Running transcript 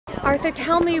Arthur,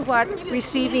 tell me what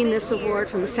receiving this award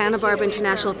from the Santa Barbara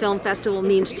International Film Festival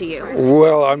means to you.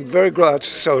 Well, I'm very glad to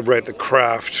celebrate the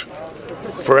craft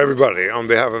for everybody, on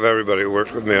behalf of everybody who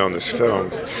worked with me on this film,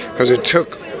 because it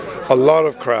took a lot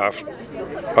of craft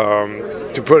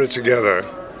to put it together.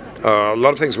 A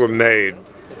lot of things were made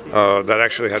that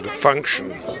actually had to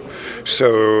function.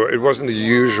 So it wasn't the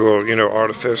usual,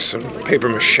 artifice and paper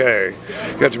mache.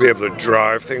 You had to be able to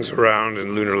drive things around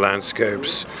in lunar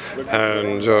landscapes.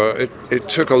 And it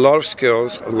took a lot of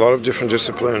skills, a lot of different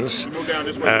disciplines,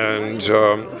 and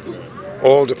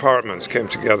all departments came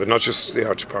together, not just the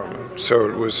art department. So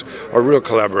it was a real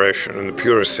collaboration in the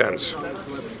purest sense.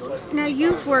 Now,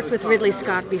 you've worked with Ridley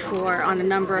Scott before on a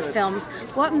number of films.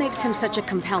 What makes him such a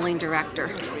compelling director?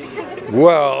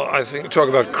 Well, I think, talk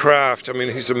about craft, I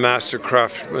mean, he's a master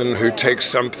craftsman who takes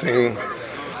something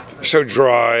so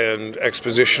dry and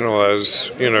expositional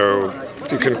as,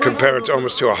 you can compare it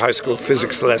almost to a high school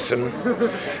physics lesson,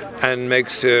 and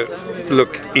makes it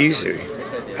look easy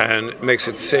and makes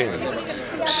it sing.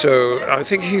 So I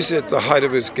think he's at the height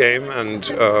of his game, and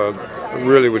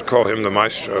really would call him the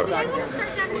maestro.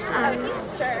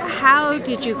 How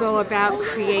did you go about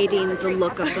creating the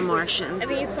look of The Martian?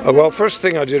 Well, first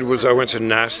thing I did was I went to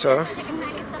NASA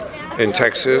in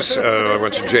Texas, and I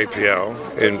went to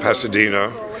JPL in Pasadena,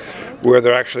 where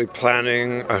they're actually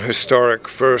planning a historic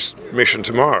first mission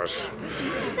to Mars.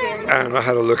 And I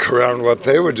had a look around what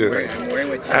they were doing.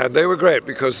 And they were great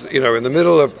because, in the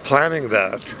middle of planning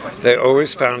that, they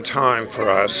always found time for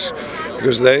us,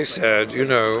 because they said,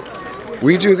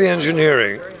 we do the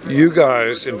engineering, you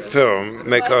guys in film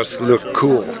make us look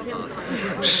cool.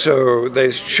 So they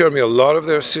showed me a lot of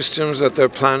their systems that they're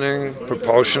planning,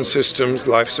 propulsion systems,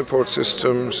 life support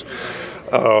systems,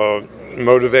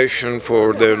 motivation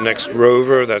for their next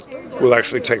rover that will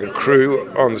actually take a crew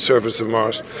on the surface of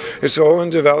Mars. It's all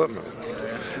in development.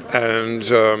 And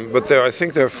but I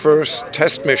think their first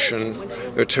test mission,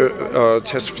 their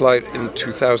test flight in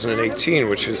 2018,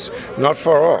 which is not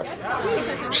far off.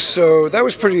 So that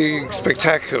was pretty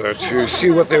spectacular to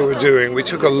see what they were doing. We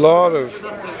took a lot of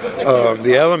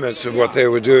the elements of what they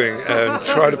were doing and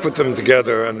tried to put them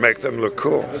together and make them look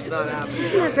cool. Isn't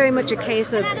that very much a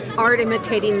case of art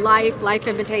imitating life, life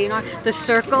imitating art, the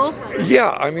circle?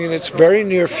 Yeah, I mean, it's very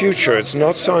near future. It's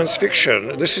not science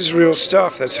fiction. This is real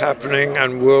stuff that's happening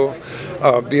and will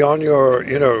be on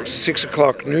your, 6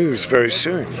 o'clock news very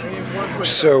soon.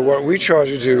 So what we try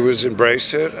to do is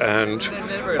embrace it and,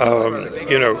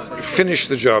 finish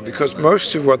the job, because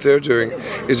most of what they're doing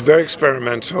is very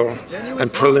experimental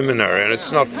and preliminary, and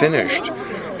it's not finished.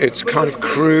 It's kind of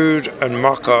crude and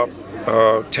mock-up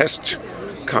test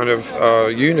kind of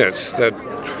units that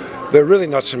they're really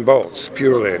nuts and bolts,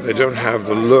 purely. They don't have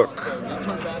the look.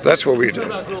 That's what we did.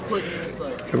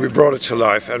 And we brought it to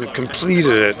life and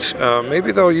completed it.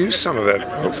 Maybe they'll use some of it.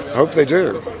 Hope they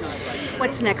do.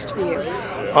 What's next for you?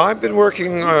 I've been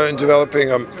working in developing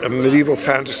a medieval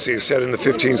fantasy set in the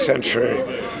 15th century.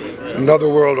 Another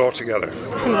world altogether.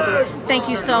 Thank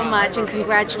you so much, and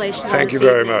congratulations. Thank you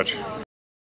very much.